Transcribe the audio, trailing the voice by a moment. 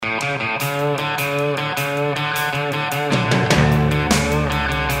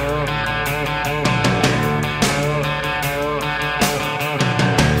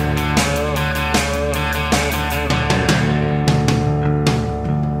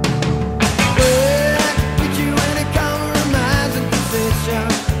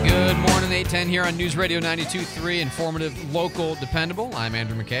10 here on News Radio 92.3, informative, local, dependable. I'm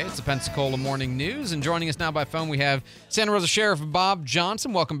Andrew McKay. It's the Pensacola Morning News, and joining us now by phone we have Santa Rosa Sheriff Bob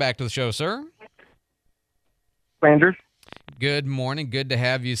Johnson. Welcome back to the show, sir. Andrew. Good morning. Good to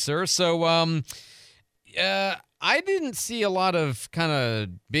have you, sir. So, I didn't see a lot of kind of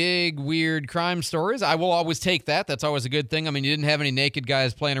big, weird crime stories. I will always take that. That's always a good thing. I mean, you didn't have any naked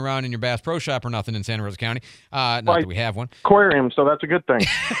guys playing around in your Bass Pro Shop or nothing in Santa Rosa County. Not that we have one. Aquarium, so that's a good thing.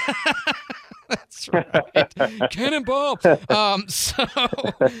 That's right. Cannonball.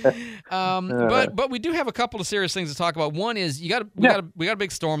 But we do have a couple of serious things to talk about. One is we got a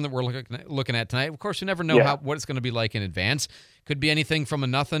big storm that we're looking at tonight. Of course, you never know what it's going to be like in advance. Could be anything from a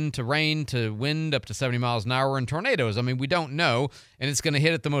nothing to rain to wind up to 70 miles an hour and tornadoes. I mean, we don't know, and it's going to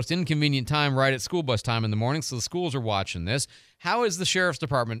hit at the most inconvenient time, right at school bus time in the morning, so the schools are watching this. How is the Sheriff's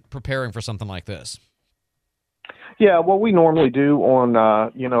Department preparing for something like this? Yeah, well, we normally do on,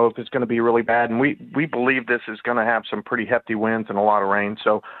 if it's going to be really bad, and we believe this is going to have some pretty hefty winds and a lot of rain.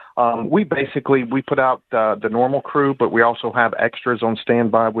 So we put out the normal crew, but we also have extras on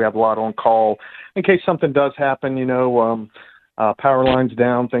standby. We have a lot on call in case something does happen, power lines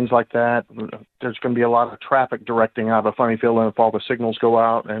down, things like that. There's going to be a lot of traffic directing. I have a funny feeling if all the signals go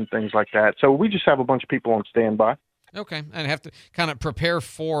out and things like that. So we just have a bunch of people on standby. Okay, and have to kind of prepare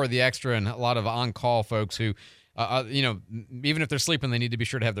for the extra and a lot of on-call folks who, even if they're sleeping, they need to be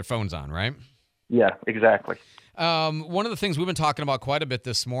sure to have their phones on, right? Yeah, exactly. One of the things we've been talking about quite a bit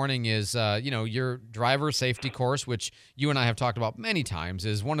this morning is, your driver safety course, which you and I have talked about many times,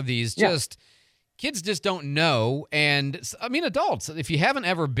 is one of these kids just don't know. And I mean, adults, if you haven't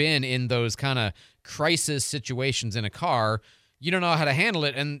ever been in those kind of crisis situations in a car, you don't know how to handle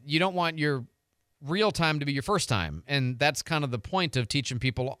it, and you don't want your real time to be your first time. And that's kind of the point of teaching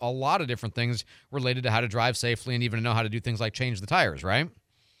people a lot of different things related to how to drive safely and even to know how to do things like change the tires, right?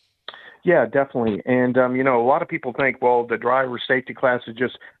 Yeah, definitely. And, a lot of people think, well, the driver's safety class is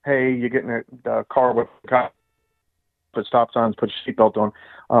just, hey, you get in the car with put stop signs, put your seatbelt on.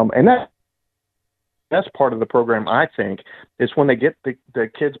 And that's part of the program, I think, is when they get the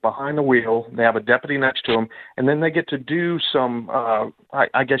kids behind the wheel, they have a deputy next to them, and then they get to do some,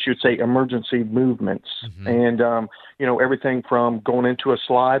 I guess you'd say, emergency movements. Mm-hmm. And, everything from going into a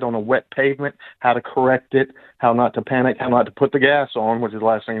slide on a wet pavement, how to correct it, how not to panic, how not to put the gas on, which is the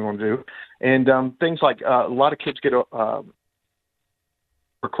last thing you want to do. And things like a lot of kids get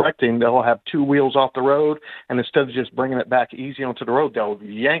for correcting, they'll have two wheels off the road, and instead of just bringing it back easy onto the road, they'll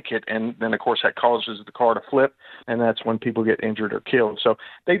yank it, and then, of course, that causes the car to flip, and that's when people get injured or killed. So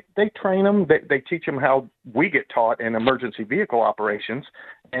they train them. They teach them how we get taught in emergency vehicle operations,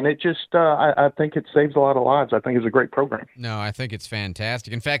 and it just I think it saves a lot of lives. I think it's a great program. No, I think it's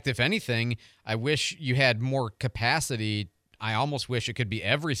fantastic. In fact, if anything, I wish you had more capacity. I almost wish it could be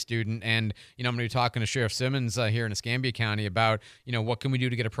every student. And, I'm going to be talking to Sheriff Simmons here in Escambia County about, what can we do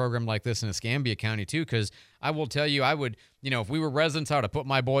to get a program like this in Escambia County, too? Because I will tell you, I would, if we were residents, I would have put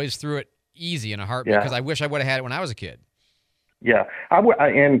my boys through it easy in a heartbeat because I wish I would have had it when I was a kid. Yeah,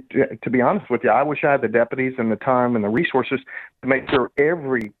 and to be honest with you, I wish I had the deputies and the time and the resources to make sure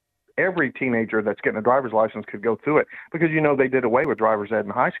every teenager that's getting a driver's license could go through it because, they did away with driver's ed in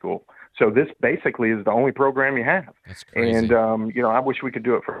high school. So this basically is the only program you have. That's crazy. And, I wish we could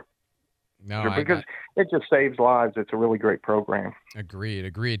do it for because it just saves lives. It's a really great program.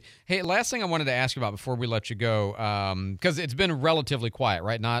 Agreed. Hey, last thing I wanted to ask you about before we let you go, because it's been relatively quiet,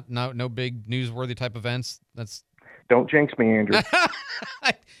 right? No big newsworthy type events. Don't jinx me, Andrew.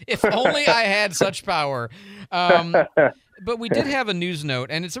 If only I had such power. But we did have a news note,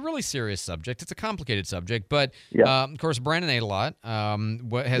 and it's a really serious subject. It's a complicated subject, but of course, Brandon Adelot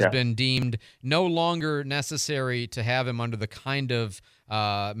what has been deemed no longer necessary to have him under the kind of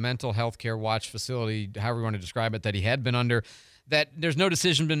mental health care watch facility, however you want to describe it, that he had been under. That there's no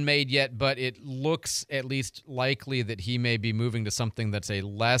decision been made yet, but it looks at least likely that he may be moving to something that's a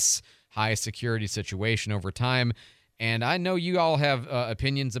less high security situation over time. And I know you all have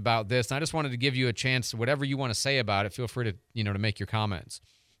opinions about this, and I just wanted to give you a chance. Whatever you want to say about it, feel free to to make your comments.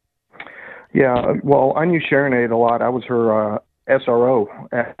 Yeah, well, I knew Sharon Aid a lot. I was her SRO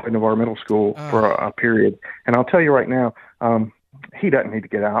at Navarre Middle School for a period, and I'll tell you right now, he doesn't need to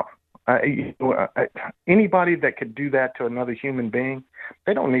get out. Anybody that could do that to another human being,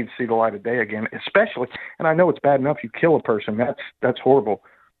 they don't need to see the light of day again. Especially, and I know it's bad enough you kill a person. That's horrible,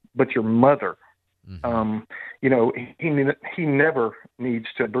 but your mother. Mm-hmm. He never needs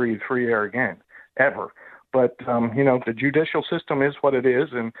to breathe free air again, ever. But, the judicial system is what it is,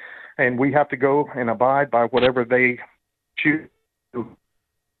 and we have to go and abide by whatever they choose.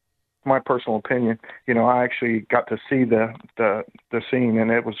 my personal opinion. I actually got to see the scene,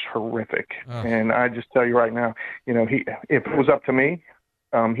 and it was horrific. And I just tell you right now, if it was up to me,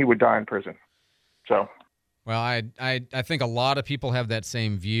 he would die in prison. So. Well, I think a lot of people have that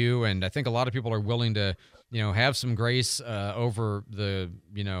same view, and I think a lot of people are willing to, have some grace over the,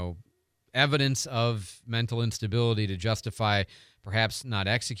 evidence of mental instability to justify perhaps not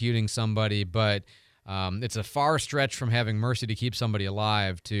executing somebody, but it's a far stretch from having mercy to keep somebody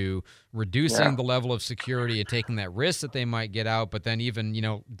alive to reducing the level of security and taking that risk that they might get out, but then even,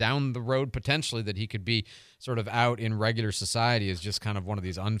 down the road potentially that he could be sort of out in regular society is just kind of one of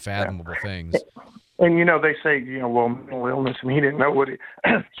these unfathomable things. And, they say, well, mental illness, and he didn't know what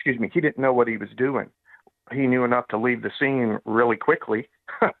he didn't know what he was doing. He knew enough to leave the scene really quickly.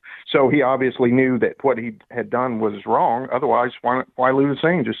 So he obviously knew that what he had done was wrong. Otherwise, why leave the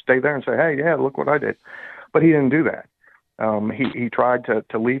scene? Just stay there and say, hey, yeah, look what I did. But he didn't do that. He tried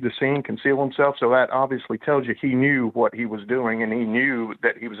to leave the scene, conceal himself. So that obviously tells you he knew what he was doing, and he knew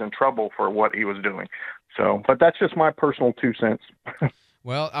that he was in trouble for what he was doing. So, but that's just my personal 2 cents.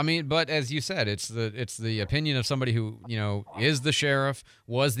 Well, I mean, but as you said, it's the opinion of somebody who, is the sheriff,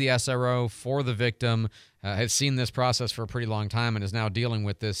 was the SRO for the victim, has seen this process for a pretty long time, and is now dealing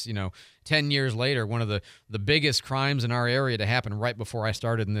with this, 10 years later, one of the biggest crimes in our area to happen right before I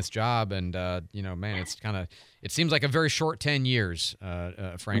started in this job. And, man, it seems like a very short 10 years,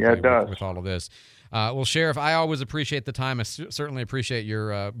 frankly, yeah, it does. With all of this. Well, Sheriff, I always appreciate the time. I certainly appreciate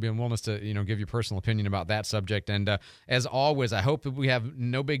your being willingness to, give your personal opinion about that subject. And as always, I hope that we have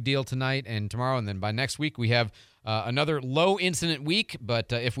no big deal tonight and tomorrow, and then by next week we have another low incident week.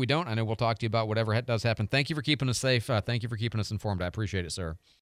 But if we don't, I know we'll talk to you about whatever does happen. Thank you for keeping us safe. Thank you for keeping us informed. I appreciate it, sir.